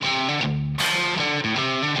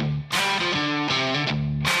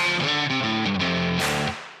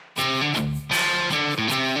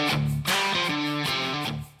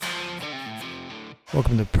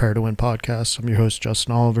welcome to Prepare to Win podcast. I'm your host,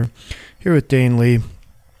 Justin Oliver, here with Dane Lee.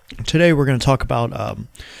 Today we're going to talk about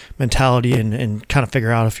mentality and kind of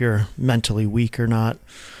figure out if you're mentally weak or not.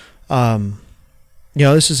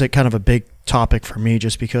 This is a kind of a big topic for me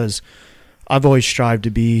just because I've always strived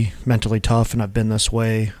to be mentally tough, and I've been this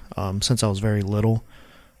way since I was very little.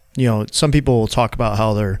 Some people will talk about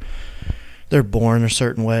how they're born a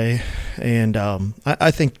certain way, and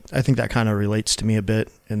I think that kind of relates to me a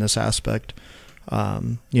bit in this aspect.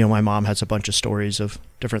 My mom has a bunch of stories of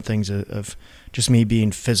different things of just me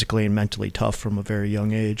being physically and mentally tough from a very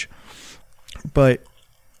young age. But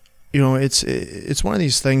it's one of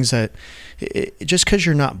these things that just because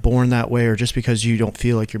you're not born that way, or just because you don't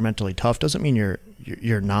feel like you're mentally tough, doesn't mean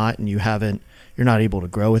you're not, and you're not able to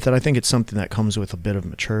grow with it. I think it's something that comes with a bit of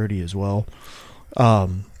maturity as well.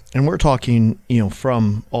 And we're talking,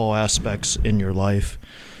 from all aspects in your life,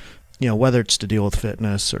 whether it's to deal with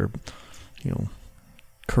fitness or,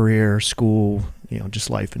 career, school, just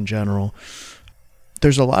life in general.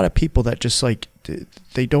 There's a lot of people that just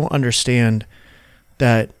they don't understand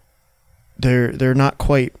that they're not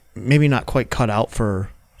quite cut out for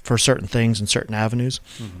certain things and certain avenues.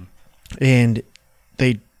 Mm-hmm. And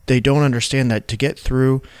they don't understand that to get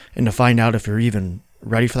through and to find out if you're even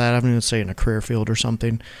ready for that avenue, let's say in a career field or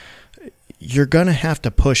something, you're going to have to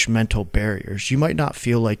push mental barriers. You might not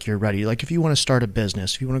feel like you're ready. Like if you want to start a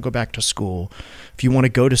business, if you want to go back to school, if you want to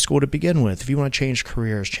go to school to begin with, if you want to change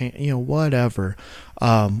careers, whatever.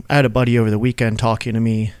 I had a buddy over the weekend talking to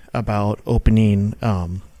me about opening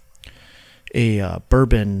a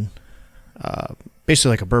bourbon, basically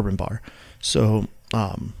like a bourbon bar. So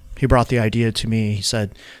he brought the idea to me. He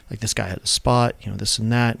said, this guy had a spot, this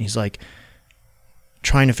and that. And he's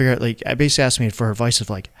trying to figure out, I basically asked me for advice of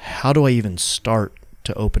how do I even start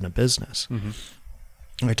to open a business? Mm-hmm.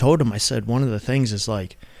 And I told him, I said, one of the things is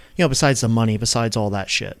besides the money, besides all that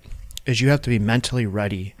shit, is you have to be mentally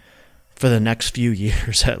ready for the next few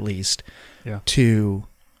years at least to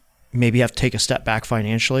maybe have to take a step back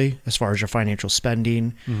financially as far as your financial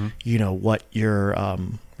spending, what you're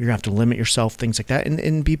going to have to limit yourself, things like that,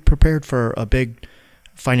 and be prepared for a big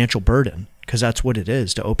financial burden, because that's what it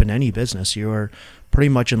is to open any business. You're pretty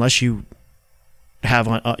much, unless you have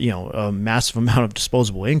a massive amount of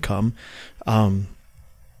disposable income,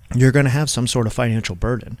 you're going to have some sort of financial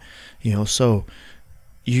burden. So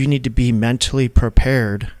you need to be mentally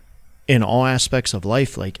prepared in all aspects of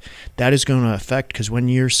life. That is going to affect, because when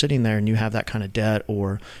you're sitting there and you have that kind of debt,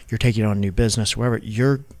 or you're taking on a new business, or whatever,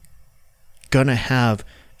 you're going to have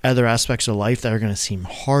other aspects of life that are going to seem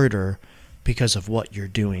harder because of what you're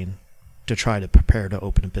doing to try to prepare to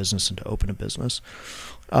open a business and to open a business.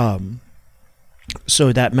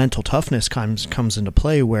 So that mental toughness comes into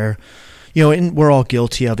play where, and we're all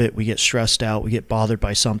guilty of it. We get stressed out, we get bothered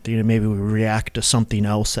by something, and maybe we react to something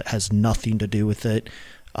else that has nothing to do with it,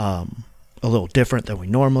 a little different than we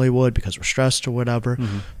normally would because we're stressed or whatever.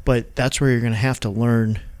 Mm-hmm. But that's where you're going to have to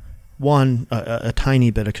learn, one, a tiny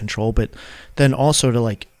bit of control, but then also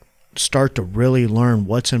to start to really learn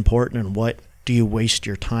what's important and what do you waste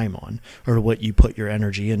your time on, or what you put your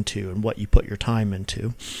energy into and what you put your time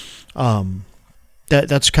into.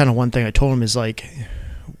 That's kind of one thing I told him is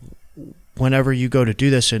whenever you go to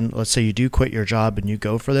do this, and let's say you do quit your job and you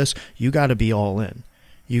go for this, you got to be all in.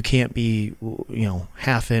 You can't be,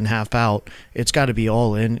 half in, half out. It's got to be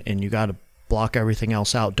all in, and you got to block everything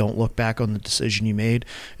else out. Don't look back on the decision you made,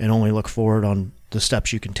 and only look forward on the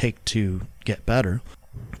steps you can take to get better.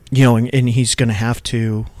 And he's going to have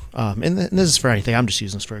to, and this is for anything, I'm just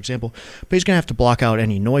using this for example, but he's going to have to block out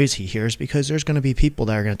any noise he hears, because there's going to be people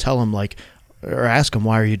that are going to tell him or ask him,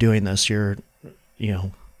 why are you doing this? You're,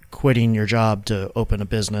 quitting your job to open a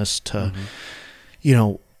business to,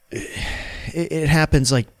 it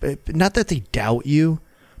happens not that they doubt you,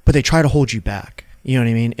 but they try to hold you back. You know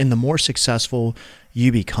what I mean? And the more successful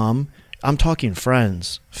you become, I'm talking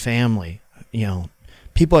friends, family,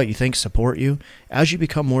 people that you think support you, as you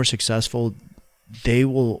become more successful, they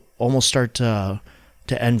will almost start to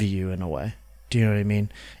envy you in a way. Do you know what I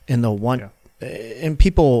mean? And they'll want, and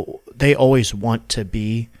people, they always want to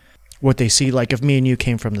be what they see. If me and you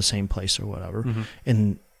came from the same place or whatever, mm-hmm.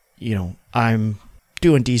 and I'm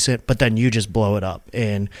doing decent, but then you just blow it up,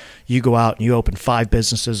 and you go out and you open 5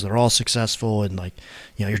 businesses that are all successful, and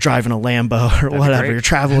you're driving a Lambo or whatever, you're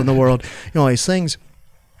traveling the world, all these things.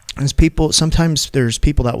 Sometimes there's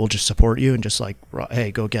people that will just support you and just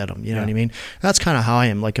hey, go get them. You know what I mean? That's kind of how I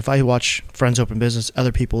am. If I watch friends open business,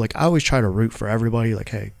 other people, I always try to root for everybody.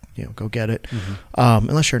 Hey, go get it. Mm-hmm.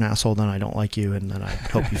 Unless you're an asshole, then I don't like you, and then I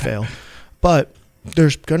hope you fail. But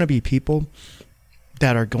there's going to be people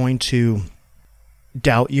that are going to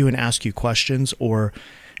doubt you and ask you questions, or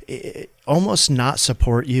almost not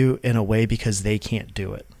support you in a way because they can't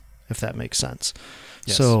do it, if that makes sense.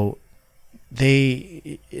 Yes. So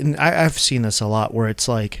I've seen this a lot where it's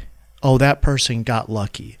like, oh, that person got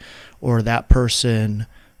lucky, or that person,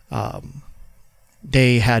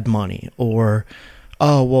 they had money, or,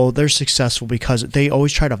 oh, well, they're successful because they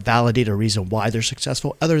always try to validate a reason why they're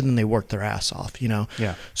successful other than they work their ass off,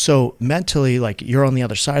 Yeah. So mentally, like, you're on the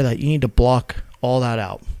other side of that. You need to block all that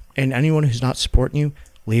out. And anyone who's not supporting you,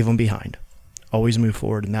 leave them behind. Always move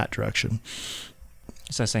forward in that direction.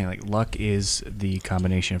 So I was saying, like, luck is the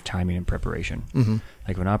combination of timing and preparation. Mm-hmm.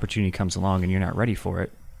 Like, when opportunity comes along and you're not ready for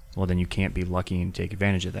it, well, then you can't be lucky and take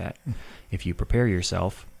advantage of that. Mm-hmm. If you prepare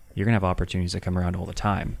yourself, you're going to have opportunities that come around all the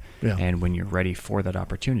time. Yeah. And when you're ready for that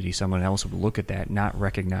opportunity, someone else will look at that, not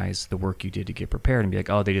recognize the work you did to get prepared, and be like,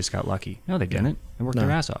 oh, they just got lucky. No, they didn't. They worked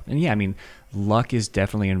their ass off. And yeah, I mean, luck is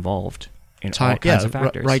definitely involved in all kinds of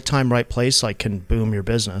factors. Right time, right place, like, can boom your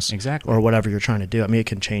business. Exactly. Or whatever you're trying to do. I mean, it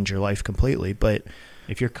can change your life completely, but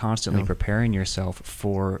if you're constantly preparing yourself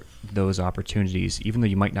for those opportunities, even though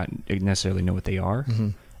you might not necessarily know what they are, mm-hmm.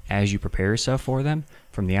 as you prepare yourself for them,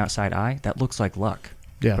 from the outside eye, that looks like luck.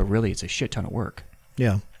 Yeah. But really, it's a shit ton of work.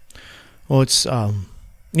 Yeah. Well, it's,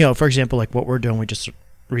 for example, like what we're doing, we just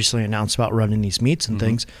recently announced about running these meets and mm-hmm.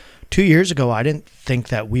 things. 2 years ago, I didn't think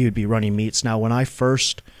that we would be running meets. Now, when I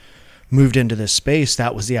first moved into this space,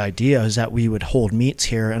 that was the idea, is that we would hold meets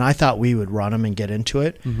here, and I thought we would run them and get into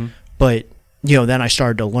it. Mm-hmm. But, then I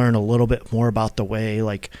started to learn a little bit more about the way,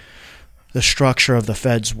 like, the structure of the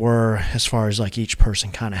feds were, as far as, like, each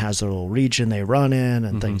person kind of has a little region they run in and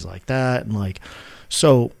mm-hmm. things like that. And, like,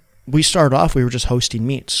 so we started off, we were just hosting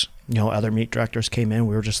meets. Other meet directors came in,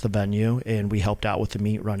 we were just the venue, and we helped out with the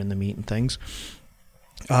meet, running the meet and things.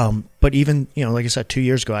 But even, like I said, 2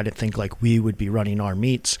 years ago, I didn't think like we would be running our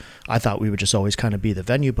meets. I thought we would just always kind of be the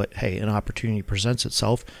venue, but hey, an opportunity presents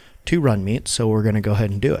itself to run meets, so we're going to go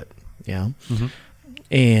ahead and do it. Yeah. Mm-hmm.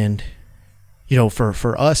 And,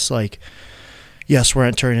 for us, like, yes, we're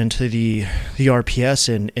entering into the RPS,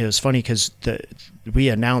 and it was funny because we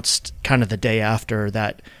announced kind of the day after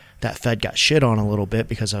that Fed got shit on a little bit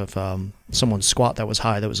because of someone's squat that was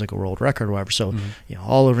high, that was like a world record or whatever. So, mm-hmm.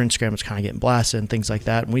 All over Instagram was kind of getting blasted and things like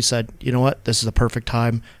that. And we said, you know what, this is the perfect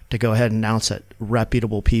time to go ahead and announce that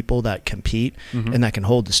reputable people that compete mm-hmm. and that can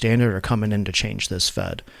hold the standard are coming in to change this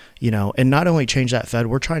Fed. And not only change that Fed,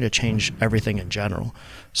 we're trying to change everything in general.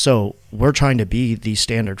 So we're trying to be the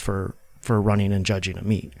standard for running and judging a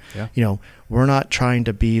meet. Yeah. We're not trying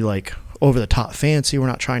to be like over the top fancy. We're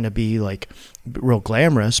not trying to be like real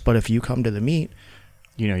glamorous, but if you come to the meet,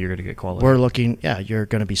 you're going to get quality. We're looking, you're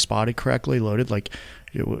going to be spotted correctly, loaded, like,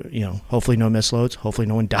 hopefully no misloads, hopefully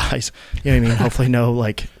no one dies, hopefully no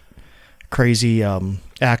like crazy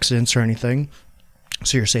accidents or anything,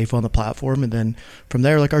 so you're safe on the platform. And then from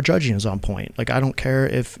there, like, our judging is on point. Like, I don't care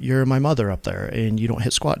if you're my mother up there and you don't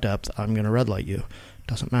hit squat depth, I'm going to red light you.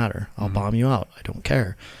 Doesn't matter. I'll mm-hmm. bomb you out. I don't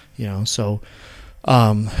care. So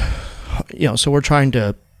so we're trying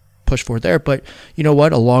to push forward there. But you know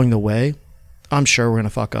what? Along the way, I'm sure we're going to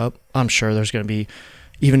fuck up. I'm sure there's going to be,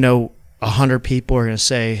 even though 100 people are going to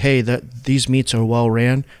say, hey, these meets are well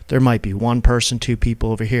ran, there might be one person, two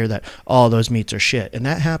people over here that, oh, those meets are shit. And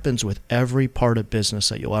that happens with every part of business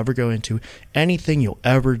that you'll ever go into. Anything you'll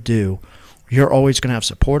ever do, you're always going to have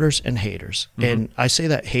supporters and haters. Mm-hmm. And I say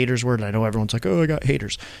that haters word, and I know everyone's like, oh, I got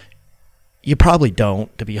haters. You probably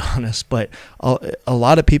don't, to be honest, but a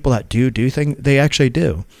lot of people that do things, they actually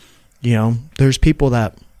do. There's people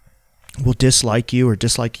that will dislike you or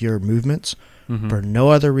dislike your movements mm-hmm. for no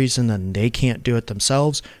other reason than they can't do it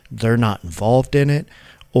themselves, they're not involved in it,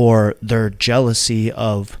 or their jealousy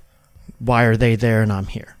of why are they there and I'm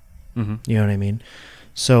here. Mm-hmm. You know what I mean?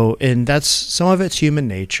 So, and that's, some of it's human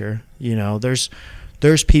nature. There's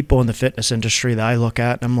people in the fitness industry that I look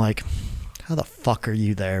at and I'm like, how the fuck are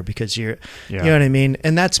you there? Because you know what I mean?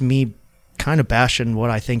 And that's me kind of bashing what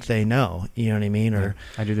I think they know, you know what I mean? Or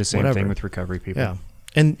I do the same whatever. thing with recovery people. Yeah.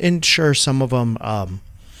 And sure, some of them,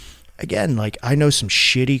 again, like, I know some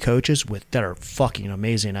shitty coaches that are fucking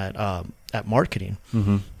amazing at marketing.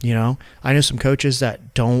 Mm-hmm. I know some coaches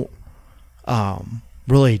that don't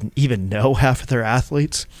really even know half of their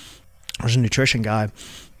athletes. There's a nutrition guy.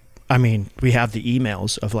 I mean, we have the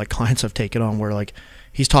emails of like clients I've taken on where like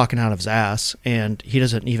he's talking out of his ass and he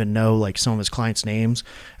doesn't even know like some of his clients' names.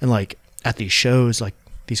 And like at these shows, like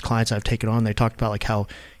these clients I've taken on, they talked about like how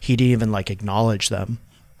he didn't even like acknowledge them,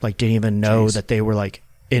 like didn't even know that they were like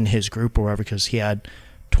in his group or whatever, because he had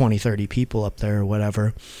 20, 30 people up there or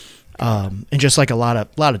whatever. And just like a lot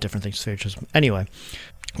of different things. Anyway,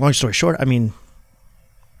 long story short, I mean,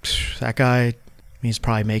 that guy, he's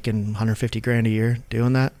probably making 150 grand a year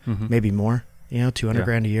doing that, maybe more, 200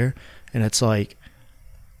 grand a year. And it's like,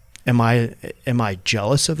 am I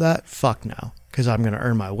jealous of that? Fuck no, because I'm going to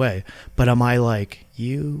earn my way. But am I like,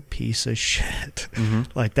 you piece of shit,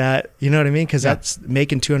 like that? You know what I mean? Because that's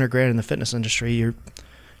making 200 grand in the fitness industry.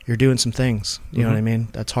 You're doing some things, you know what I mean?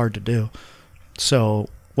 That's hard to do. So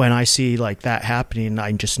when I see like that happening,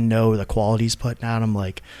 I just know the quality he's putting out. I'm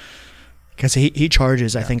like, because he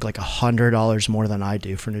charges, I think, like $100 more than I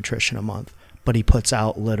do for nutrition a month, but he puts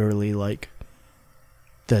out literally like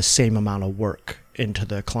the same amount of work into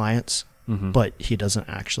the clients, but he doesn't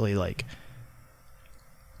actually like,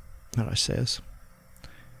 how do I say this?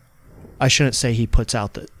 I shouldn't say he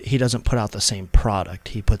doesn't put out the same product.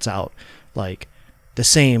 He puts out like the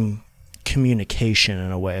same communication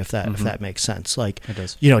in a way, if that makes sense. Like, it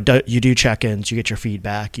does. You do check-ins, you get your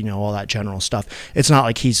feedback, all that general stuff. It's not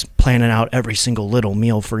like he's planning out every single little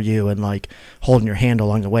meal for you and like holding your hand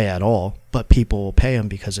along the way at all, but people will pay him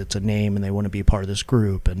because it's a name and they want to be a part of this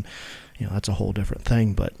group, and that's a whole different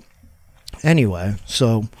thing. But anyway,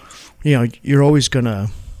 so you're always gonna,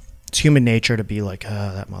 it's human nature to be like,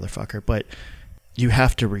 that motherfucker, but you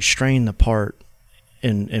have to restrain the part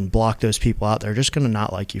and block those people out. They're just going to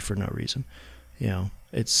not like you for no reason.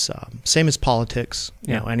 It's same as politics,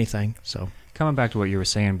 anything. So coming back to what you were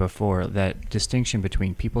saying before, that distinction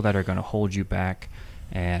between people that are going to hold you back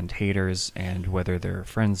and haters, and whether they're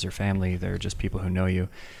friends or family, they're just people who know you.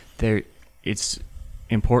 It's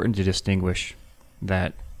important to distinguish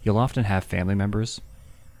that you'll often have family members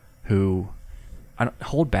who,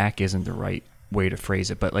 hold back isn't the right way to phrase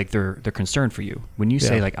it, but like they're concerned for you. When you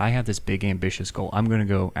say like, I have this big ambitious goal, I'm going to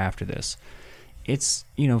go after this. It's,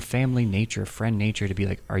 family nature, friend nature to be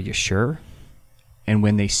like, are you sure? And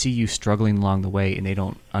when they see you struggling along the way and they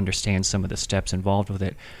don't understand some of the steps involved with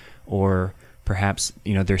it, or perhaps,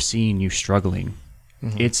 they're seeing you struggling,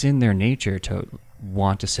 it's in their nature to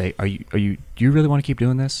want to say, do you really want to keep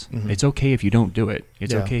doing this? It's okay if you don't do it.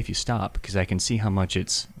 It's okay if you stop, because I can see how much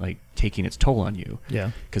it's like taking its toll on you. Yeah.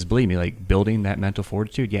 Because believe me, like building that mental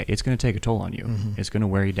fortitude, it's going to take a toll on you. It's going to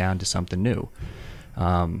wear you down to something new.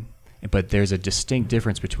 But there's a distinct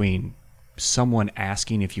difference between someone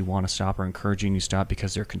asking if you want to stop or encouraging you to stop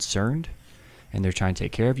because they're concerned and they're trying to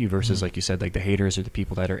take care of you, versus like you said, like the haters or the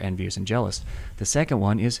people that are envious and jealous. The second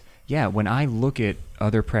one is, when I look at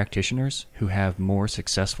other practitioners who have more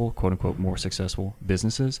successful, quote unquote, more successful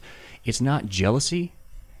businesses, it's not jealousy.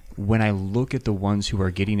 When I look at the ones who are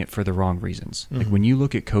getting it for the wrong reasons, like when you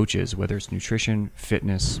look at coaches, whether it's nutrition,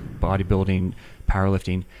 fitness, bodybuilding,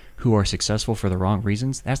 powerlifting, who are successful for the wrong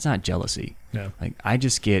reasons, that's not jealousy. No. Like, I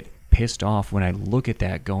just get pissed off when I look at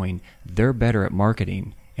that going, they're better at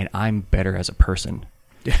marketing and I'm better as a person,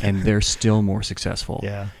 and they're still more successful.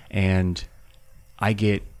 Yeah. And I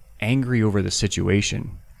get angry over the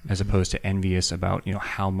situation as opposed to envious about,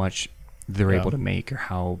 how much they're able to make or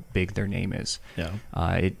how big their name is. Yeah.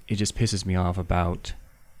 It just pisses me off about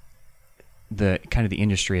the kind of the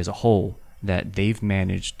industry as a whole, that they've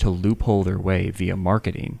managed to loophole their way via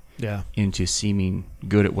marketing into seeming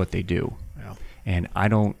good at what they do. Yeah. And I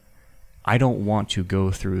don't want to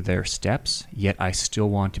go through their steps, yet I still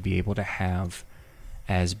want to be able to have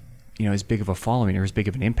as big of a following, or as big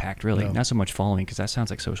of an impact, really. Not so much following, because that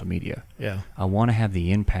sounds like social media. Yeah. I want to have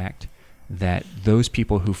the impact that those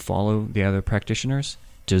people who follow the other practitioners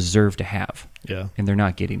deserve to have. Yeah. And they're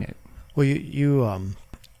not getting it. Well,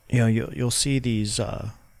 you'll see these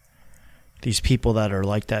people that are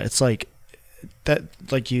like that. It's like that,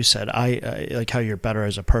 like you said, I like how you're better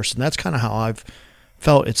as a person. That's kind of how I've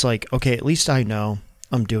felt. It's like, okay, at least I know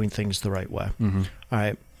I'm doing things the right way. All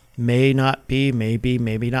right. Maybe not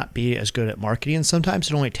be as good at marketing. Sometimes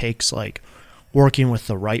it only takes like working with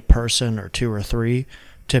the right person or two or three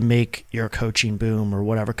to make your coaching boom or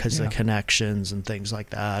whatever, because of the connections and things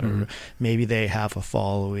like that, or maybe they have a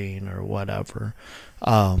following or whatever.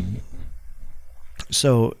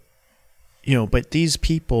 So, but these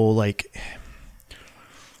people like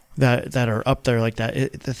that are up there like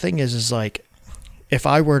that, the thing is like, if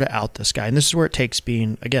I were to out this guy, and this is where it takes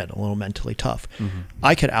being, again, a little mentally tough,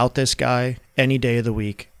 I could out this guy any day of the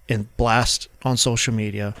week and blast on social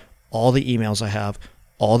media all the emails I have,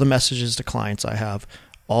 all the messages to clients I have,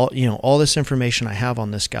 all this information I have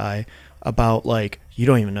on this guy about, like, you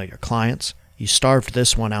don't even know your clients. You starved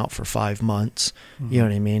this one out for 5 months. You know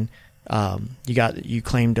what I mean? You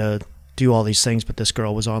claim to do all these things, but this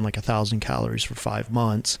girl was on like 1,000 calories for 5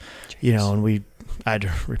 months. Jeez. And I had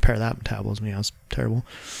to repair that metabolism. It was terrible.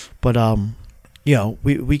 But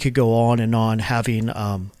we could go on and on, having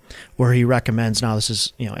where he recommends, now this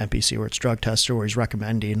is NPC, where it's Drug Tester, where he's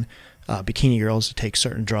recommending bikini girls to take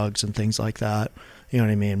certain drugs and things like that. You know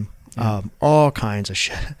what I mean? All kinds of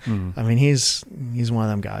shit. I mean, he's one of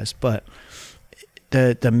them guys, but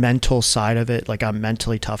the mental side of it, like I'm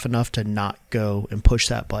mentally tough enough to not go and push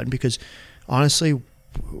that button, because honestly,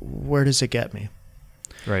 where does it get me?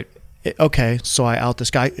 Right. Okay, so I out this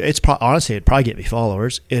guy. Honestly, it'd probably get me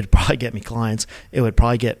followers. It'd probably get me clients. It would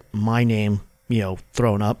probably get my name,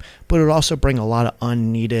 thrown up. But it would also bring a lot of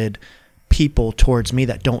unneeded people towards me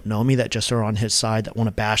that don't know me, that just are on his side, that want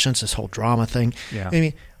to bash into this whole drama thing. Yeah. I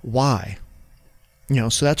mean, why?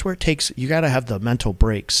 So that's where you got to have the mental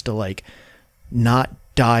breaks to like not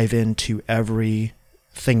dive into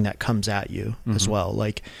everything that comes at you as well.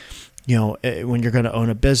 Like, when you're going to own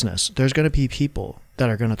a business, there's going to be people that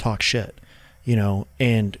are going to talk shit,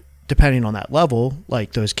 and depending on that level,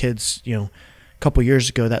 like those kids, a couple years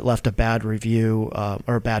ago that left a bad review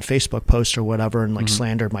or a bad Facebook post or whatever and like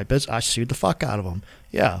slandered my business, I sued the fuck out of them.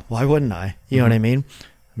 Yeah, why wouldn't I? You know what I mean?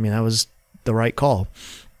 That was the right call.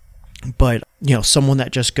 But, someone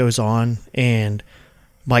that just goes on and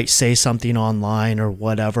might say something online or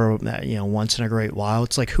whatever, once in a great while,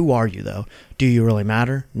 it's like, who are you though? Do you really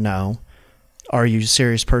matter? No. Are you a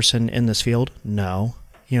serious person in this field? No.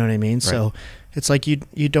 You know what I mean? Right. So it's like you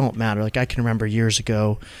don't matter. Like I can remember years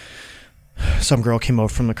ago, some girl came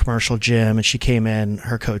over from the commercial gym and she came in,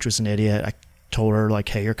 her coach was an idiot. I told her like,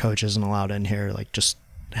 hey, your coach isn't allowed in here. Like just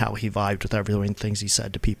how he vibed with everything, things he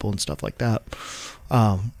said to people and stuff like that.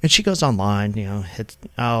 And she goes online, hits,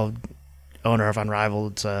 owner of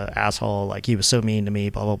Unrivaled's asshole. Like he was so mean to me,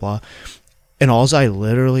 blah, blah, blah. And all I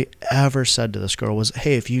literally ever said to this girl was,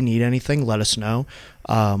 hey, if you need anything, let us know.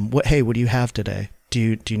 What do you have today? Do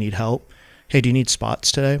you need help? Hey, do you need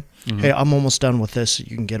spots today? Hey, I'm almost done with this.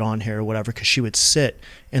 You can get on here or whatever. Because she would sit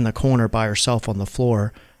in the corner by herself on the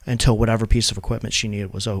floor until whatever piece of equipment she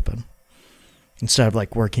needed was open, instead of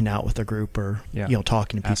like working out with a group or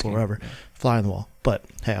talking to people or whatever, fly on the wall. But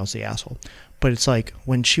hey, I was the asshole. But it's like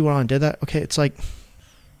when she went on and did that, okay, it's like,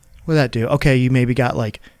 what did that do? Okay, you maybe got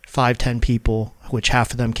like 5-10 people, which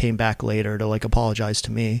half of them came back later to like apologize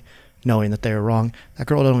to me, knowing that they were wrong. That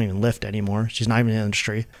girl don't even lift anymore. She's not even in the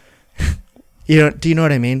industry. Do you know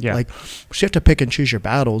what I mean? Yeah. Like, you have to pick and choose your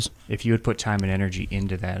battles. If you would put time and energy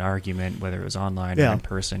into that argument, whether it was online or in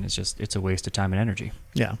person, it's a waste of time and energy.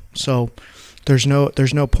 Yeah. So there's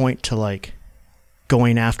no point to like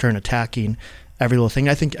going after and attacking every little thing.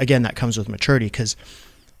 I think again that comes with maturity, because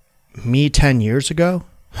me 10 years ago,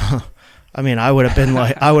 I would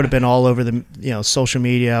have been all over the social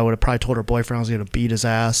media. I would have probably told her boyfriend I was going to beat his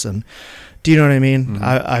ass, and do you know what I mean?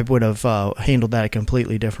 I would have handled that a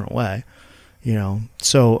completely different way.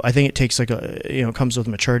 So I think it takes like it comes with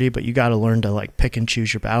maturity, but you got to learn to like pick and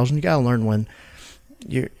choose your battles, and you got to learn when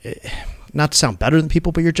you're not to sound better than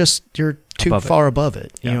people, but you're too far above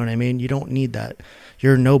it. You know what I mean? You don't need that.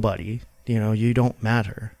 You're nobody. You don't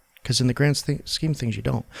matter, because in the grand scheme of things, you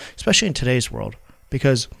don't, especially in today's world,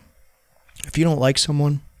 because if you don't like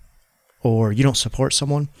someone or you don't support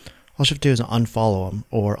someone, all you have to do is unfollow them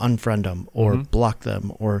or unfriend them or block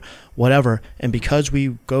them or whatever. And because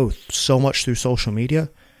we go so much through social media,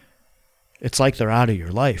 it's like they're out of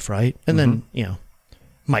your life, right? And then, you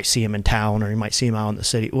might see them in town, or you might see them out in the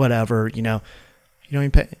city, whatever, you don't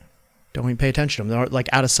even pay attention to them. They're like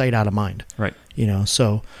out of sight, out of mind. Right.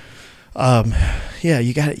 So,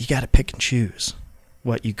 you got to pick and choose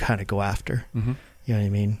what you kind of go after. You know what I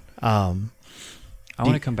mean? I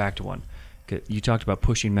want to come back to one. You talked about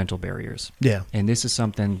pushing mental barriers. Yeah. And this is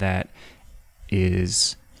something that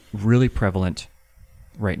is really prevalent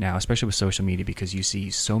right now, especially with social media, because you see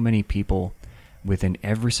so many people within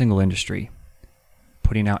every single industry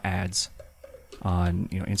putting out ads on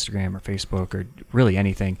Instagram or Facebook or really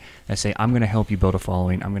anything that say, I'm going to help you build a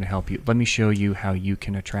following. I'm going to help you. Let me show you how you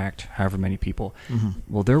can attract however many people.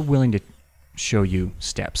 Well, they're willing to show you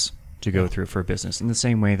steps to go through for a business, in the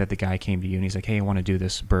same way that the guy came to you and he's like, hey, I want to do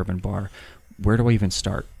this bourbon bar. Where do I even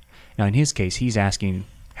start? Now, in his case, he's asking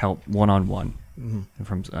help one-on-one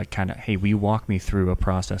from like kind of, hey, will you walk me through a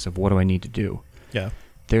process of what do I need to do? Yeah.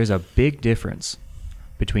 There's a big difference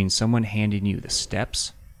between someone handing you the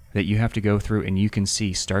steps that you have to go through and you can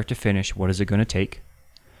see start to finish what is it going to take,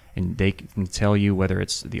 and they can tell you whether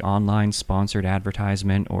it's the online sponsored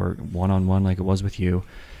advertisement or one-on-one like it was with you.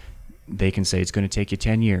 They can say it's going to take you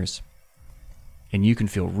 10 years, and you can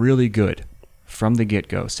feel really good from the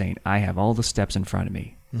get-go saying, I have all the steps in front of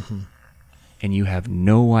me, and you have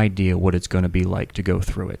no idea what it's going to be like to go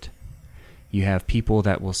through it. You have people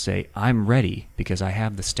that will say, I'm ready because I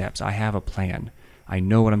have the steps, I have a plan, I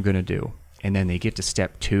know what I'm going to do, and then they get to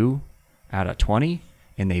step 2 out of 20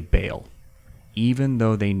 and they bail, even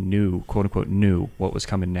though they knew, quote unquote, knew what was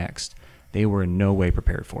coming next, they were in no way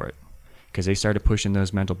prepared for it, because they started pushing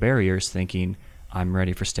those mental barriers thinking, I'm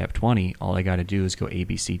ready for step 20. All I got to do is go A,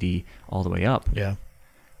 B, C, D all the way up. Yeah.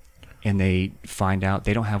 And they find out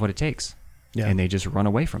they don't have what it takes. Yeah. And they just run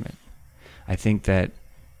away from it. I think that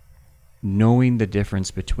knowing the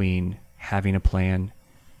difference between having a plan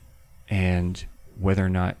and whether or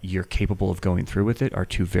not you're capable of going through with it are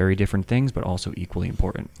two very different things, but also equally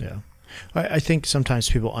important. Yeah. I think sometimes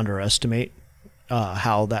people underestimate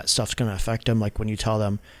how that stuff's going to affect them. Like when you tell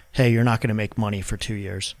them, hey, you're not going to make money for 2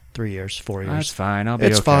 years, 3 years, 4 years. That's fine. I'll be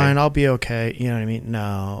it's okay. fine. I'll be okay. You know what I mean?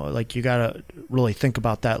 No, like you got to really think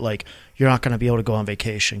about that. Like you're not going to be able to go on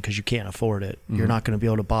vacation because you can't afford it. Mm-hmm. You're not going to be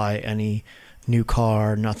able to buy any new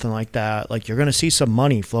car, nothing like that. Like you're going to see some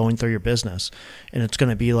money flowing through your business, and it's going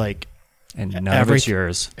to be like, and none of it's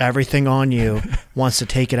yours. Everything on you wants to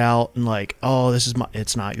take it out and like, oh, this is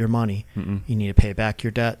it's not your money. Mm-mm. You need to pay back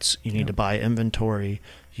your debts. You need to buy inventory.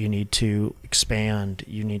 You need to expand.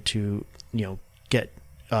 You need to, get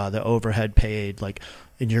the overhead paid. Like,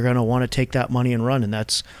 and you're going to want to take that money and run. And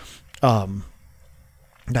that's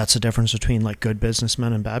the difference between like good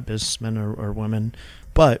businessmen and bad businessmen or women.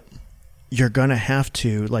 But you're going to have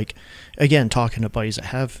to, like, again, talking to buddies that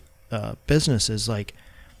have businesses, like,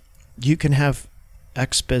 you can have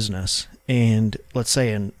X business, and let's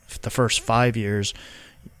say in the first 5 years,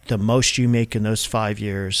 the most you make in those 5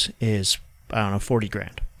 years is, I don't know, 40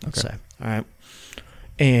 grand, let's say. All right.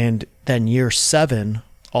 And then year 7,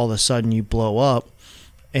 all of a sudden you blow up,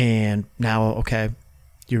 and now, okay,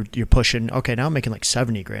 you're pushing, okay, now I'm making like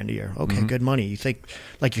 70 grand a year. Okay, good money. You think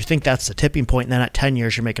that's the tipping point, and then at 10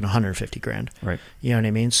 years, you're making 150 grand. Right. You know what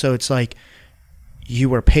I mean? So it's like you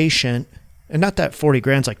were patient. And not that 40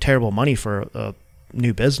 grand's like terrible money for a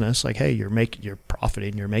new business. Like, hey, you're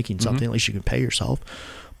profiting, you're making something, at least you can pay yourself.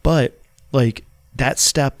 But like that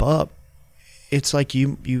step up, it's like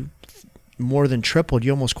you more than tripled,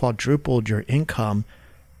 you almost quadrupled your income,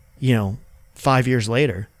 5 years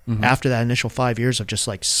later, after that initial 5 years of just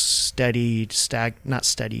like not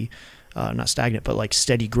stagnant, but like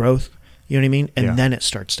steady growth. You know what I mean? And then it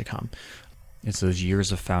starts to come. It's those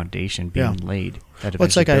years of foundation being laid. That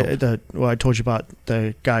it's like I told you about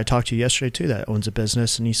the guy I talked to yesterday too that owns a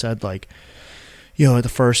business, and he said like, the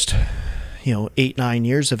first, 8-9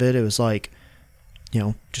 years of it, it was like,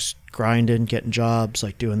 just grinding, getting jobs,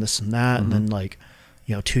 like doing this and that, and then like,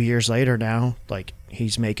 2 years later now, like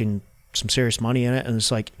he's making some serious money in it, and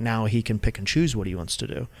it's like now he can pick and choose what he wants to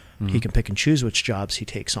do. He can pick and choose which jobs he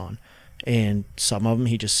takes on, and some of them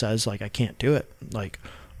he just says like, I can't do it, like.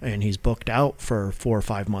 And he's booked out for 4 or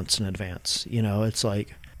 5 months in advance. It's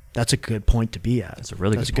like, that's a good point to be at. That's a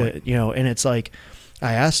really good point. And it's like,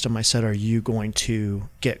 I asked him, I said, are you going to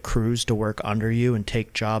get crews to work under you and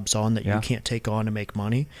take jobs on that you can't take on to make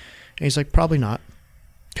money? And he's like, probably not,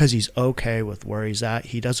 because he's okay with where he's at.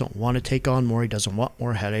 He doesn't want to take on more. He doesn't want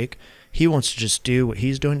more headache. He wants to just do what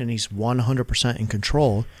he's doing, and he's 100% in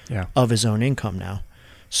control of his own income now.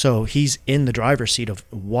 So he's in the driver's seat of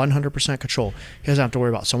 100% control. He doesn't have to worry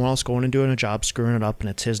about someone else going and doing a job, screwing it up, and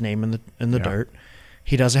it's his name in the dirt.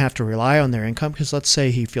 He doesn't have to rely on their income, because let's say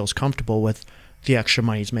he feels comfortable with the extra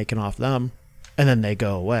money he's making off them, and then they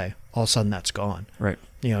go away. All of a sudden, that's gone. Right.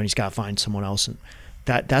 And he's got to find someone else, and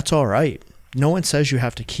that's all right. No one says you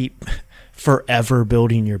have to keep forever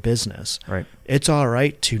building your business. Right. It's all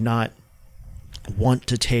right to not want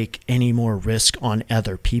to take any more risk on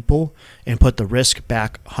other people and put the risk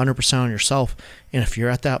back 100% on yourself. And if you're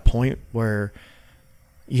at that point where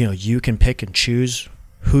you can pick and choose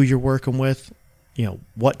who you're working with,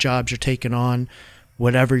 what jobs you're taking on,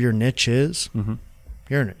 whatever your niche is,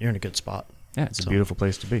 you're in a good spot. Yeah, it's a beautiful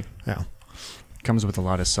place to be. Yeah. Comes with a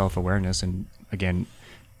lot of self-awareness, and again,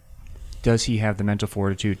 does he have the mental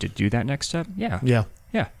fortitude to do that next step? Yeah.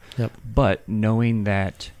 Yep. But knowing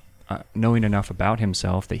enough about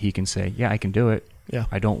himself that he can say, yeah, I can do it. Yeah.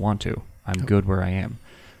 I don't want to. I'm good where I am.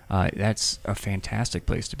 That's a fantastic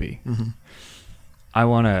place to be. I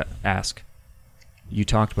want to ask, you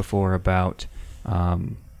talked before about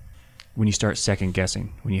when you start second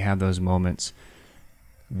guessing, when you have those moments,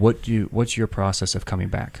 what's your process of coming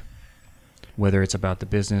back? Whether it's about the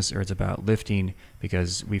business or it's about lifting,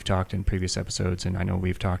 because we've talked in previous episodes, and I know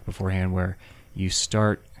we've talked beforehand, where you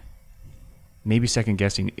start, maybe second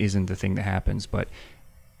guessing isn't the thing that happens, but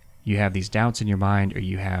you have these doubts in your mind, or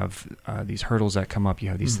you have these hurdles that come up, you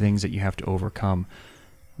have these things that you have to overcome.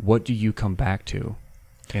 What do you come back to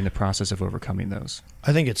in the process of overcoming those?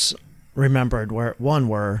 I think it's remembered where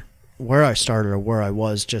I started, or where I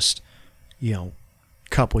was just,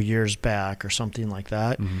 couple years back or something like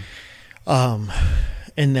that.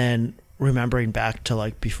 And then remembering back to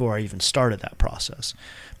like before I even started that process,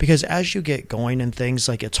 because as you get going and things,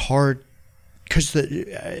 like it's hard because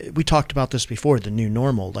we talked about this before, the new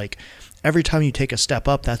normal, like every time you take a step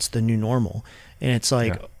up, that's the new normal. And it's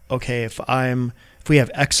like, okay, if we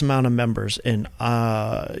have X amount of members and,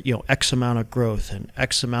 X amount of growth and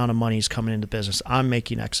X amount of money is coming into business, I'm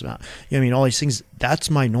making X amount, all these things, that's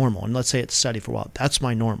my normal. And let's say it's steady for a while. That's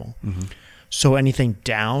my normal. Mm-hmm. So anything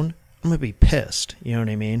down, I'm going to be pissed. You know what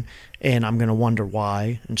I mean? And I'm going to wonder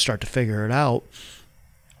why and start to figure it out.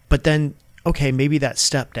 But then, okay, maybe that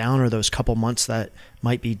step down or those couple months that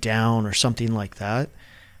might be down or something like that,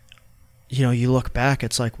 you look back,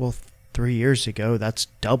 it's like, well, 3 years ago, that's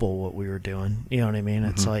double what we were doing. You know what I mean? Mm-hmm.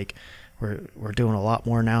 It's like we're doing a lot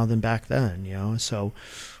more now than back then, So,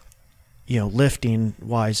 lifting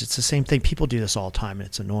wise, it's the same thing. People do this all the time and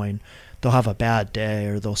it's annoying. They'll have a bad day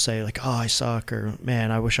or they'll say like, oh, I suck, or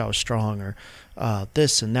man, I wish I was strong, or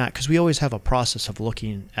this and that. Because we always have a process of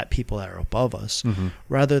looking at people that are above us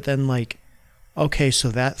rather than like, okay, so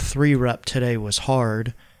that 3 rep today was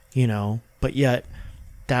hard, but yet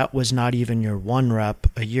that was not even your 1 rep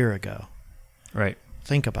a year ago. Right.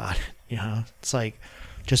 Think about it. It's like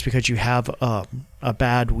just because you have a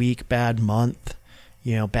bad week, bad month,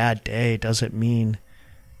 bad day doesn't mean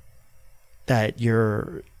that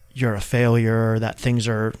you're a failure or that things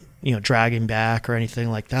are, dragging back or anything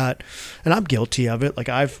like that. And I'm guilty of it. Like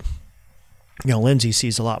Lindsay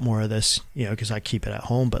sees a lot more of this, because I keep it at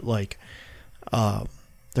home, but like,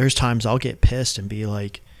 there's times I'll get pissed and be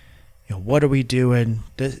like, what are we doing?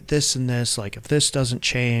 This and this, like if this doesn't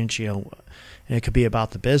change, and it could be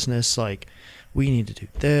about the business, like we need to do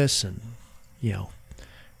this and,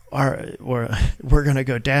 we're going to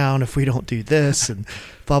go down if we don't do this and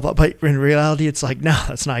blah, blah. But in reality, it's like, no,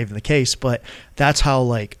 that's not even the case. But that's how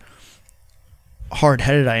like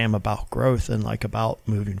hard-headed I am about growth and like about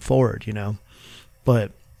moving forward,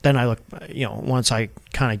 But then I look, once I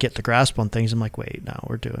kind of get the grasp on things, I'm like, wait, no,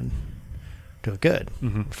 we're doing good.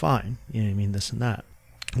 Mm-hmm. We're fine. You know what I mean? This and that.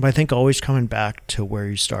 But I think always coming back to where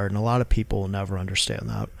you started, and a lot of people will never understand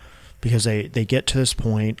that because they get to this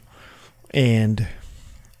point and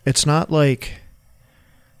it's not like,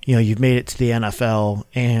 you've made it to the NFL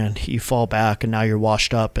and you fall back and now you're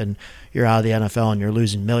washed up and you're out of the NFL and you're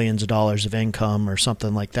losing millions of dollars of income or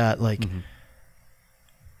something like that. Like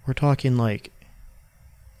we're talking like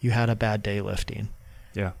you had a bad day lifting.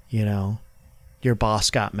 Yeah. Your boss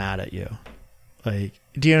got mad at you. Like,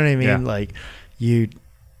 do you know what I mean? Yeah. Like you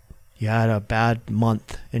had a bad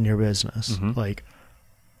month in your business. Mm-hmm. Like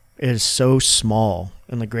it is so small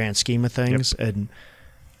in the grand scheme of things. Yep. And,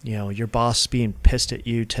 your boss being pissed at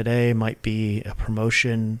you today might be a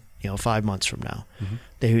promotion, 5 months from now. Mm-hmm.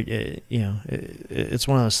 It's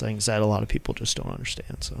one of those things that a lot of people just don't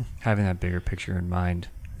understand. So having that bigger picture in mind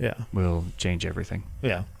will change everything.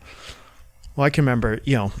 Yeah. Well, I can remember,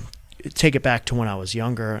 take it back to when I was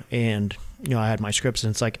younger and, I had my scripts and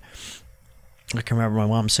it's like, I can remember my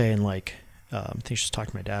mom saying like, I think she was talking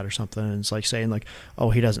to my dad or something. And it's like saying like, oh,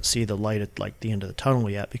 he doesn't see the light at like the end of the tunnel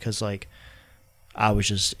yet because like I was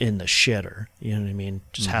just in the shitter, you know what I mean?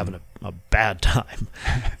 Just having a bad time,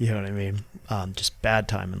 you know what I mean? Just bad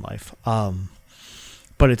time in life.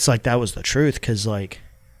 But it's like, that was the truth. Cause like,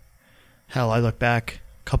 hell, I look back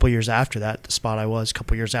a couple years after that, the spot I was, a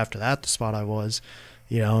couple years after that, the spot I was,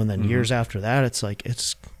 and then years after that, it's like,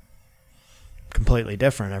 it's completely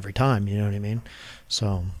different every time, you know what I mean?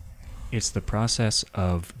 So it's the process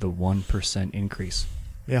of the 1% increase.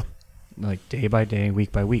 Yeah. Like day by day,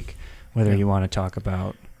 week by week, whether you want to talk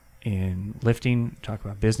about in lifting, talk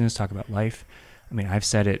about business, talk about life. I mean, I've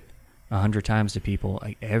said it 100 times to people,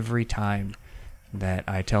 like every time that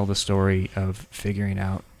I tell the story of figuring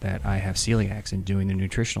out that I have celiacs and doing the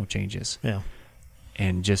nutritional changes. Yeah.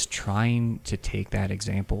 And just trying to take that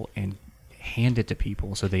example and hand it to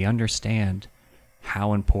people so they understand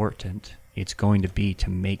how important it's going to be to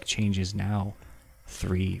make changes now,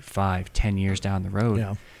 3, 5, 10 years down the road.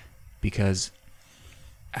 Yeah. Because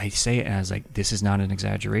I say it as like, this is not an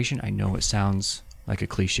exaggeration. I know it sounds like a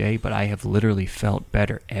cliche, but I have literally felt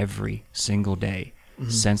better every single day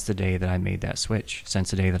since the day that I made that switch, since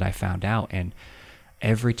the day that I found out. And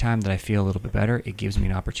every time that I feel a little bit better, it gives me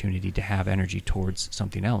an opportunity to have energy towards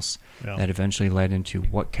something else that eventually led into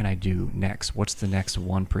what can I do next? What's the next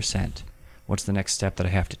 1%? What's the next step that I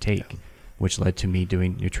have to take? Which led to me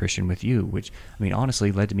doing nutrition with you, which, I mean,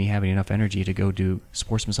 honestly led to me having enough energy to go do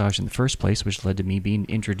sports massage in the first place, which led to me being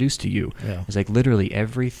introduced to you. Yeah. It's like literally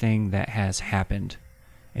everything that has happened.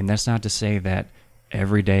 And that's not to say that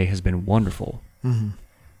every day has been wonderful. Mm-hmm.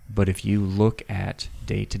 But if you look at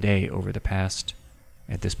day to day over the past,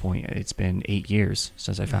 at this point, it's been 8 years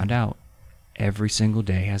since I found out. every single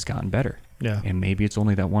day has gotten better. Yeah. And maybe it's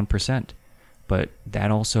only that 1%, but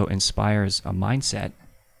that also inspires a mindset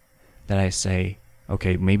that I say,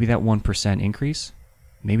 okay, maybe that 1% increase,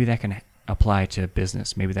 maybe that can apply to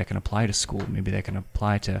business, maybe that can apply to school, maybe that can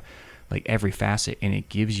apply to like every facet, and it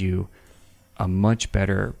gives you a much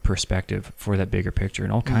better perspective for that bigger picture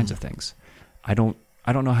and all kinds of things. I don't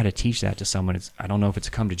know how to teach that to someone. I don't know if it's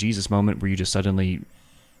a come to Jesus moment where you just suddenly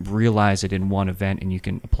realize it in one event and you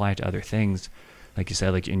can apply it to other things. Like you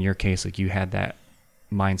said, like in your case, like you had that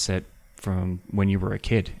mindset from when you were a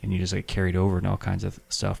kid and you just like carried over and all kinds of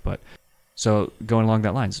stuff. But so going along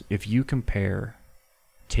that lines, if you compare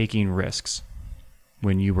taking risks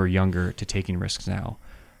when you were younger to taking risks now,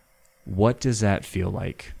 what does that feel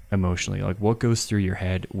like emotionally? Like what goes through your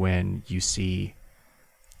head when you see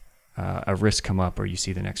a risk come up or you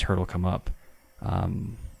see the next hurdle come up?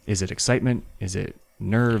 Is it excitement? Is it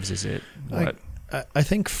nerves? Is it what? I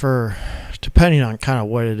think depending on kind of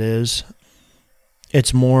what it is,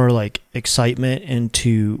 it's more like excitement and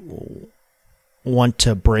to want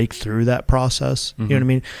to break through that process. You know what I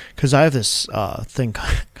mean? Because I have this thing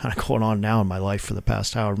kind of going on now in my life for the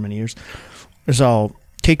past however many years. Is I'll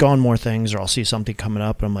take on more things or I'll see something coming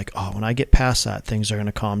up and I'm like, oh, when I get past that, things are going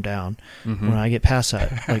to calm down. When I get past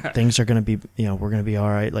that, like things are going to be, we're going to be all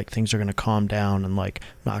right. Like things are going to calm down and like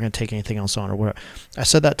I'm not going to take anything else on or whatever. I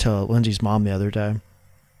said that to Lindsay's mom the other day.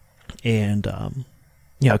 And,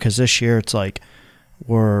 because this year it's like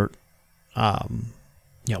we're,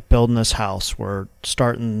 building this house. We're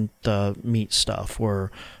starting the meat stuff.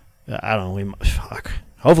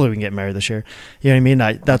 Hopefully we can get married this year. You know what I mean?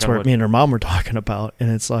 That's what me and her mom were talking about.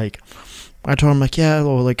 And it's like, I told him like, yeah,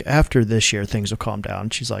 well, like after this year, things will calm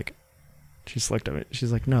down. She's looked at me.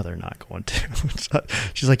 She's like, no, they're not going to.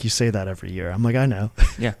 She's like, you say that every year. I'm like, I know.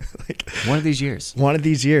 Yeah. Like one of these years.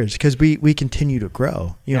 Because we continue to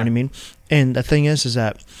grow. You know what I mean? And the thing is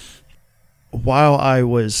that while I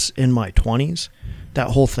was in my 20s,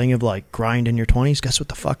 that whole thing of like grind in your 20s, guess what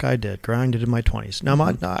the fuck I did? Grinded in my 20s.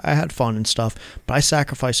 Now, I had fun and stuff, but I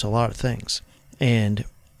sacrificed a lot of things. And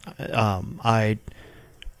I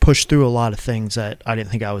pushed through a lot of things that I didn't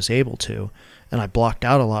think I was able to. And I blocked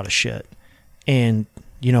out a lot of shit. And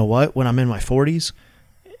you know what? When I'm in my 40s,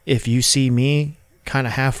 if you see me kind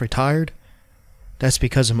of half retired, that's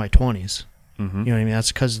because of my 20s. You know what I mean?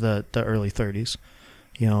 That's because of the early 30s.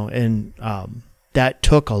 And that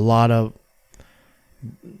took a lot of,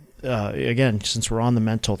 again, since we're on the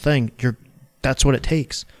mental thing, that's what it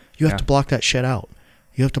takes. You have to block that shit out.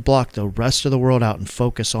 You have to block the rest of the world out and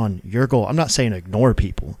focus on your goal. I'm not saying ignore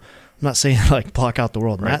people. I'm not saying like block out the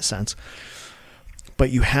world in that sense. But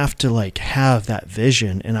you have to like have that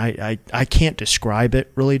vision. And I can't describe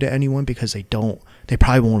it really to anyone because they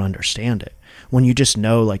probably won't understand it. When you just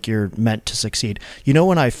know like you're meant to succeed.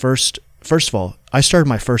 When I first of all, I started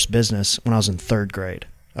my first business when I was in 3rd grade.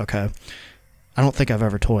 Okay. I don't think I've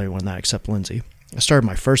ever told anyone that except Lindsay. I started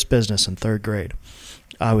my first business in 3rd grade.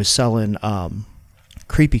 I was selling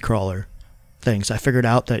creepy crawler things. I figured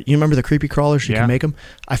out that, you remember the creepy crawlers? You can make them?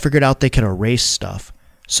 I figured out they could erase stuff.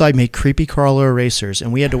 So I made creepy crawler erasers,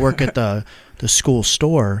 and we had to work at the school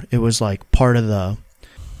store. It was like part of the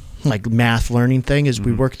like math learning thing is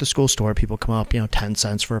we work at the school store. People come up, 10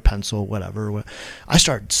 cents for a pencil, whatever. I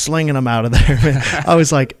started slinging them out of there. I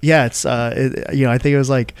was like, yeah, it's, I think it was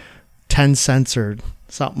like 10 cents or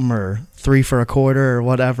something or 3 for a quarter or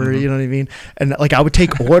whatever, you know what I mean? And like I would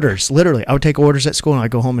take orders, literally. I would take orders at school and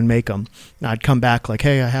I'd go home and make them. And I'd come back like,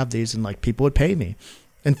 hey, I have these, and like people would pay me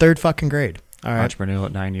in 3rd fucking grade. All right. Entrepreneurial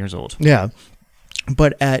at 9 years old. Yeah.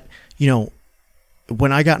 But at,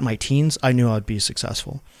 when I got in my teens, I knew I'd be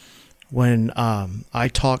successful. When I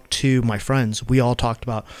talked to my friends, we all talked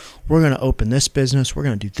about, we're going to open this business. We're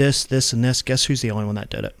going to do this, this, and this. Guess who's the only one that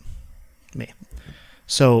did it? Me.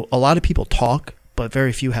 So a lot of people talk, but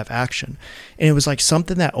very few have action. And it was like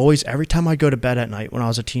something that always, every time I'd go to bed at night when I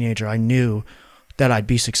was a teenager, I knew that I'd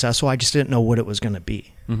be successful. I just didn't know what it was going to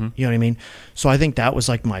be. You know what I mean? So I think that was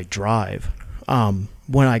like my drive.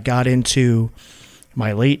 When I got into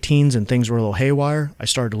my late teens and things were a little haywire, I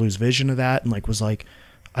started to lose vision of that and like was like,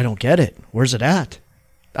 I don't get it. Where's it at?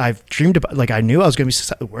 I've dreamed about, like I knew I was going to be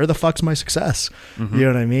successful. Where the fuck's my success? You know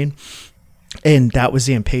what I mean? And that was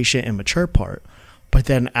the impatient and mature part. But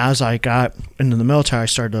then as I got into the military, I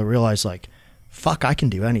started to realize like, fuck, I can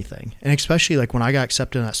do anything. And especially like when I got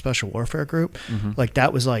accepted in that special warfare group, like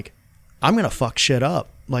that was like, I'm going to fuck shit up.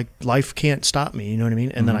 Like life can't stop me. You know what I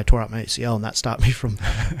mean? And then I tore out my ACL and that stopped me from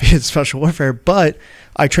being special warfare. But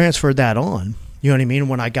I transferred that on. You know what I mean?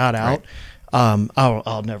 When I got out,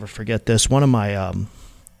 I'll never forget this. One of my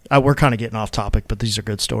we're kind of getting off topic, but these are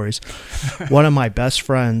good stories. One of my best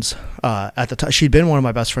friends at the time, she'd been one of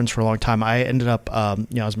my best friends for a long time. I ended up, I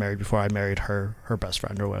was married before I married her best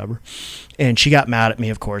friend or whatever. And she got mad at me,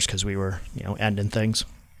 of course, because we were, ending things.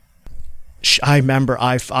 I remember,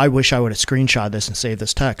 I wish I would have screenshot this and saved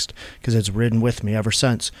this text because it's ridden with me ever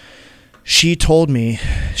since. She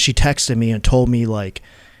texted me and told me, like,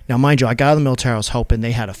 now, mind you, I got out of the military, I was helping,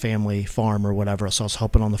 they had a family farm or whatever, so I was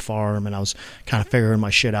helping on the farm, and I was kind of figuring my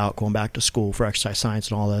shit out, going back to school for exercise science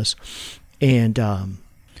and all this. And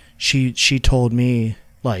she told me,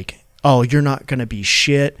 like, oh, you're not going to be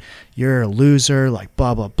shit, you're a loser, like,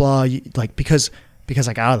 blah, blah, blah. Like, because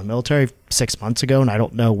I got out of the military 6 months ago, and I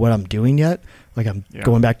don't know what I'm doing yet. Like, I'm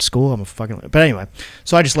going back to school. I'm a fucking... But anyway,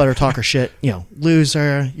 so I just let her talk her shit.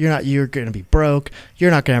 Loser. You're going to be broke. You're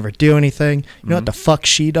not going to ever do anything. You know what the fuck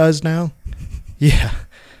she does now? Yeah.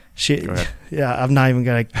 I'm not even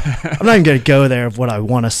going to go there of what I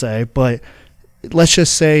want to say, but let's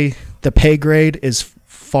just say the pay grade is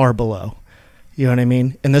far below. You know what I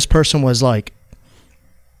mean? And this person was, like,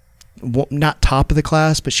 not top of the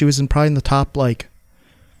class, but she was probably in the top, like,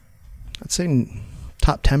 I'd say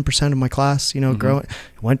top 10% of my class, growing,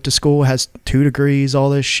 went to school, has 2 degrees, all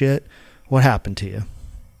this shit. What happened to you?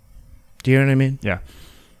 Do you know what I mean? Yeah.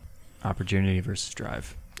 Opportunity versus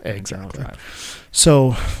drive. Exactly. Drive.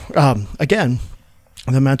 So, again,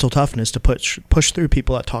 the mental toughness to push through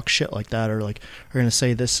people that talk shit like that, or like are going to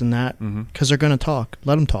say this and that, because they're going to talk.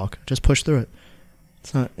 Let them talk. Just push through it.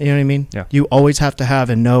 It's not, you know what I mean? Yeah. You always have to have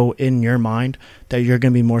and know in your mind that you're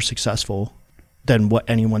going to be more successful than what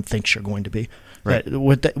anyone thinks you're going to be. Right.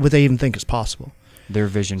 What they even think is possible. Their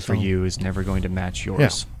vision for you is never going to match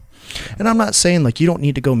yours. Yeah. And I'm not saying, like, you don't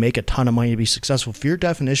need to go make a ton of money to be successful. If your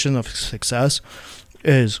definition of success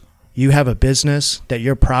is you have a business that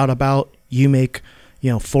you're proud about, you make,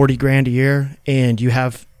 $40,000 a year, and you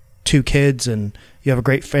have 2 kids and you have a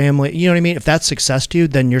great family, you know what I mean? If that's success to you,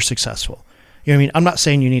 then you're successful. You know what I mean? I'm not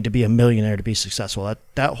saying you need to be a millionaire to be successful.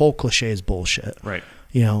 That whole cliche is bullshit. Right.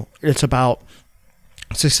 It's about...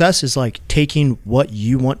 Success is like taking what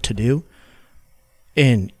you want to do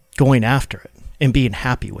and going after it and being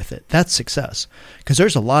happy with it. That's success. Because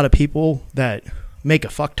there's a lot of people that make a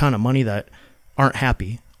fuck ton of money that aren't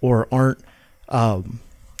happy or aren't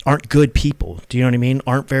good people. Do you know what I mean?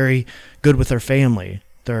 Aren't very good with their family.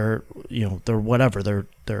 They're whatever.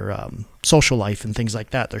 Their social life and things like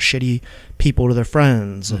that. They're shitty people to their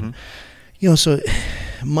friends. And, so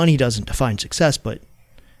money doesn't define success, but,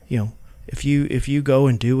 if you go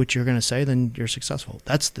and do what you're going to say, then you're successful.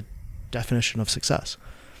 That's the definition of success.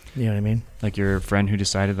 You know what I mean? Like your friend who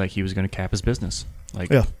decided like he was going to cap his business. Like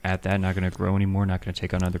at that, not going to grow anymore, not going to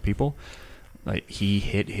take on other people. Like he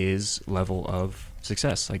hit his level of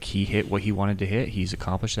success. Like he hit what he wanted to hit. He's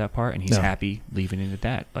accomplished that part, and he's happy leaving it at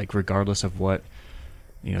that. Like regardless of what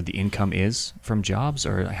the income is from jobs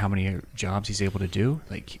or how many jobs he's able to do.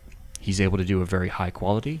 Like he's able to do a very high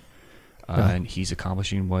quality, and he's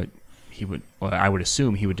accomplishing what I would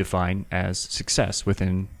assume he would define as success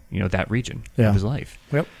within, that region of his life.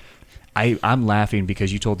 Yep. I'm laughing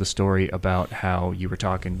because you told the story about how you were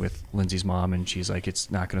talking with Lindsay's mom and she's like,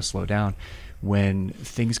 it's not going to slow down. When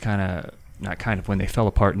things when they fell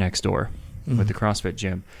apart next door with the CrossFit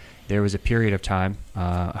gym, there was a period of time,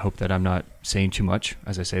 I hope that I'm not saying too much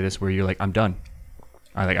as I say this, where you're like, I'm done.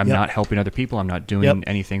 I'm not helping other people. I'm not doing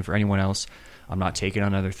anything for anyone else. I'm not taking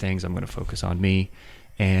on other things. I'm going to focus on me.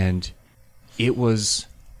 And it was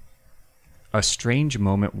a strange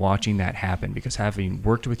moment watching that happen because having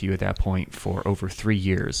worked with you at that point for over 3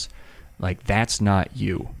 years, like that's not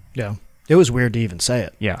you. Yeah. It was weird to even say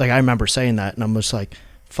it. Yeah. Like I remember saying that and I'm just like,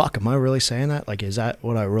 fuck, am I really saying that? Like, is that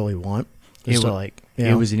what I really want?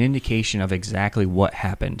 It was an indication of exactly what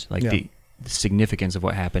happened, like the significance of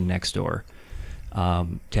what happened next door,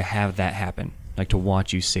 to have that happen, like to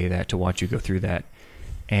watch you say that, to watch you go through that.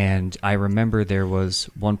 And I remember there was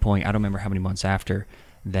one point, I don't remember how many months after,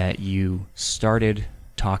 that you started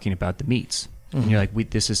talking about the meets. And you're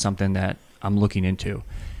like, this is something that I'm looking into.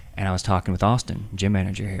 And I was talking with Austin, gym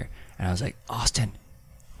manager here, and I was like, Austin,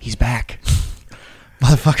 he's back.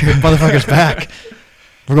 Motherfucker's back.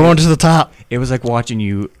 We're going to the top. It was like watching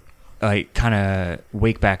you like kind of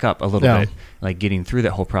wake back up a little bit, like getting through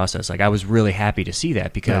that whole process. Like I was really happy to see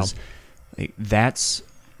that because like, that's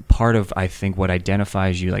part of, I think, what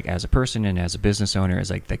identifies you like as a person and as a business owner is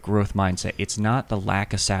like the growth mindset. It's not the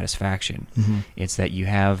lack of satisfaction. It's that you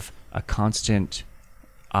have a constant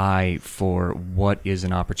eye for what is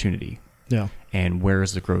an opportunity and where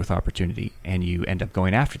is the growth opportunity, and you end up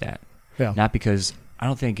going after that. Not because I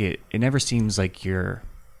don't think it never seems like you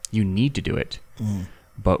need to do it,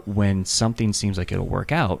 But when something seems like it'll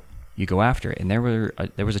work out, you go after it. And there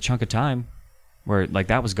was a chunk of time where like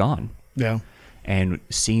that was gone. Yeah. And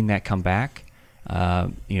seeing that come back,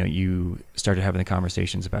 you started having the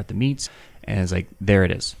conversations about the meets, and it's like, there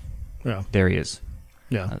it is. Yeah. There he is.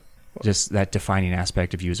 Yeah. Just that defining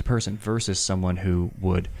aspect of you as a person versus someone who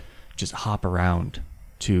would just hop around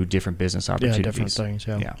to different business opportunities. Yeah, different things.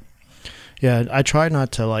 Yeah. Yeah. Yeah. I try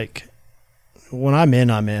not to like, when I'm in,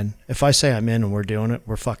 I'm in. If I say I'm in and we're doing it,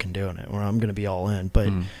 we're fucking doing it. Or I'm going to be all in. But,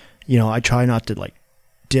 I try not to like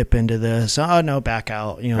dip into this. Oh, no, back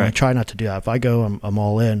out. Right. I try not to do that. If I go, I'm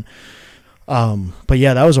all in. But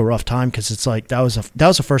yeah, that was a rough time because it's like that was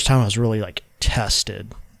the first time I was really like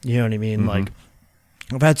tested. You know what I mean? Mm-hmm. Like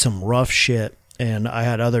I've had some rough shit, and I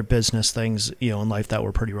had other business things, in life that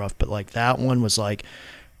were pretty rough. But like that one was like,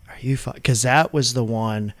 are you? Because that was the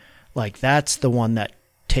one. Like that's the one that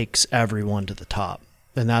takes everyone to the top,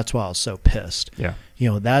 and that's why I was so pissed. Yeah.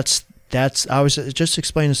 That's. I was just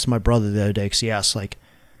explaining this to my brother the other day because he asked like,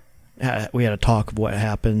 we had a talk of what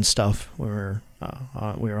happened and stuff. We were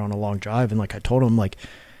on a long drive, and like I told him, like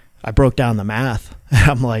I broke down the math.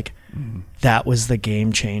 I'm like, that was the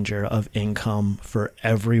game changer of income for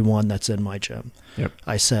everyone that's in my gym. Yep.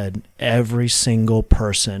 I said every single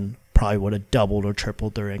person probably would have doubled or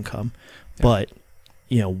tripled their income, but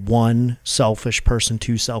one selfish person,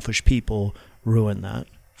 two selfish people ruined that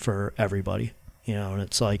for everybody. And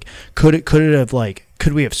it's like, could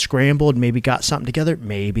we have scrambled, maybe got something together?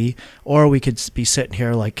 Maybe. Or we could be sitting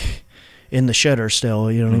here like in the shitter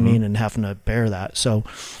still, you know what I mean? And having to bear that. So,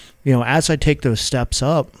 as I take those steps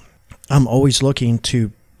up, I'm always looking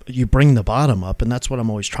to, you bring the bottom up, and that's what I'm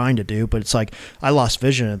always trying to do. But it's like, I lost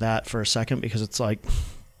vision of that for a second because it's like,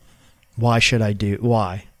 why should I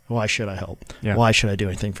help? Yeah. Why should I do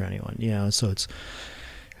anything for anyone? So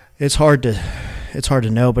it's hard to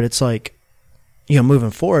know, but it's like,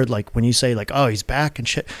 moving forward, like when you say like, oh, he's back and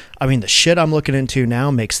shit. I mean, the shit I'm looking into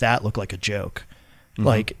now makes that look like a joke. Mm-hmm.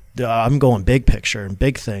 Like I'm going big picture and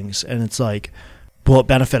big things. And it's like, will it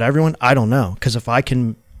benefit everyone? I don't know. Cause if I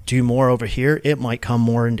can do more over here, it might come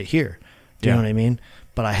more into here. Do you know what I mean?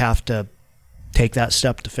 But I have to take that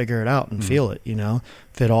step to figure it out and feel it,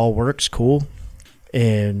 if it all works, cool.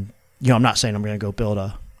 And, I'm not saying I'm going to go build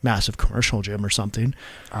a massive commercial gym or something.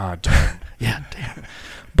 Damn. Yeah, damn.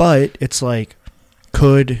 But it's like,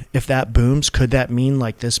 if that booms, could that mean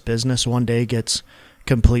like this business one day gets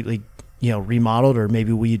completely, remodeled, or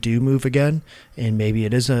maybe we do move again, and maybe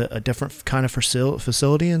it is a different kind of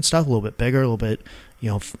facility and stuff, a little bit bigger, a little bit,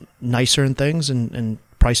 nicer and things, and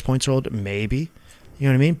price points are a little bit, maybe, you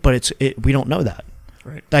know what I mean? But we don't know that.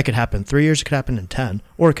 Right. That could happen in 3 years, it could happen in 10,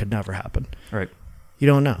 or it could never happen. Right. You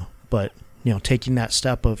don't know. But, taking that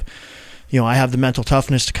step of, I have the mental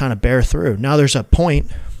toughness to kind of bear through. Now there's a point,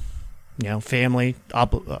 family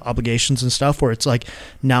obligations and stuff where it's like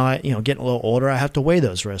now I, getting a little older, I have to weigh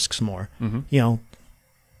those risks more. Mm-hmm.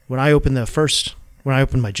 When I opened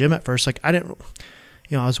my gym at first, like I didn't,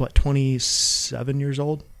 I was 27 years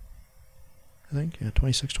old, I think. Yeah.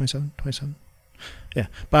 26, 27. Yeah.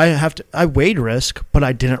 But I weighed risk, but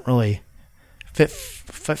I didn't really, if it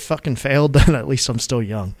fucking failed, then at least I'm still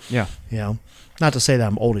young. Yeah. Not to say that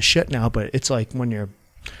I'm old as shit now, but it's like when you're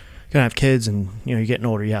gonna have kids and you're getting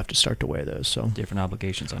older, you have to start to weigh those. So different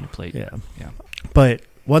obligations on your plate. Yeah. But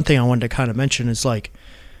one thing I wanted to kind of mention is like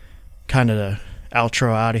kind of the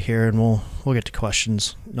outro out of here, and we'll get to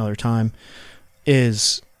questions another time.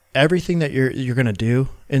 Is everything that you're gonna do,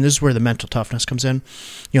 and this is where the mental toughness comes in.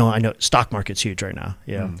 I know stock market's huge right now.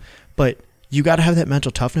 Yeah, but you got to have that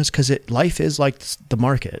mental toughness because life is like the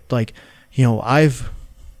market. Like I've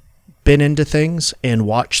been into things and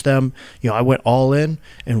watched them. I went all in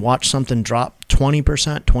and watched something drop 20%,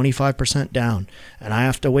 25% down, and I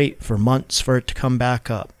have to wait for months for it to come back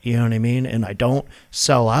up. You know what I mean? And I don't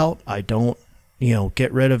sell out. I don't,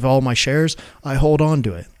 get rid of all my shares. I hold on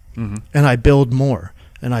to it, and I build more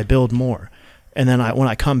and I build more. And then when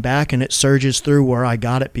I come back and it surges through where I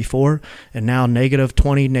got it before, and now negative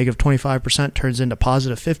 20, negative 25% turns into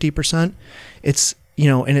positive 50%. It's,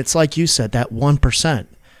 and it's like you said, that 1%.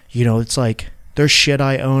 It's like there's shit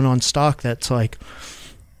I own on stock that's like,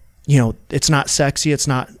 it's not sexy, it's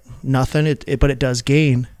not nothing, but it does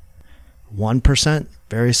gain 1%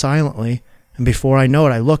 very silently. And before I know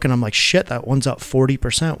it, I look and I'm like, shit, that one's up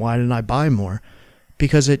 40%. Why didn't I buy more?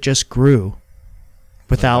 Because it just grew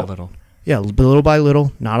without, little by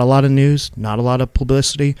little, not a lot of news, not a lot of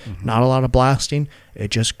publicity, not a lot of blasting.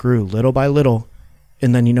 It just grew little by little.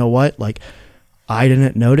 And then you know what? Like, I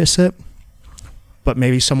didn't notice it, but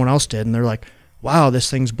maybe someone else did, and they're like, wow,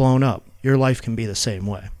 this thing's blown up. Your life can be the same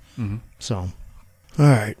way. So, all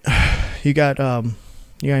right. You got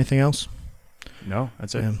You got anything else? No,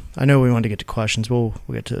 that's it. Yeah. I know we wanted to get to questions. We'll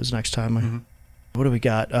get to those next time. Mm-hmm. What do we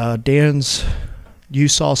got? Dan's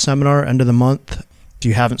USAL seminar, end of the month. If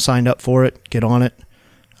you haven't signed up for it, get on it.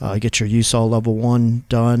 Get your USAL level 1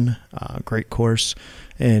 done. Great course.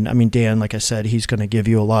 And I mean, Dan, like I said, he's going to give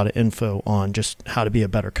you a lot of info on just how to be a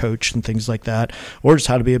better coach and things like that, or just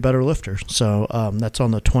how to be a better lifter. So that's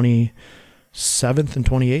on the 27th and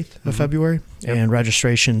 28th of February. Yep. And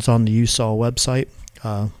registration's on the USAL website.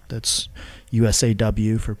 That's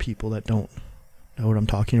USAW for people that don't know what I'm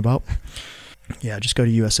talking about. Yeah, just go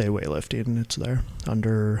to USA Weightlifting and it's there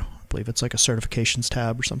under, I believe it's like a certifications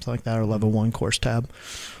tab or something like that, or level 1 course tab.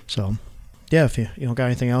 So yeah, if you don't got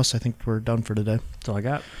anything else, I think we're done for today. That's all I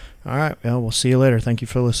got. All right. Well, we'll see you later. Thank you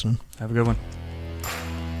for listening. Have a good one.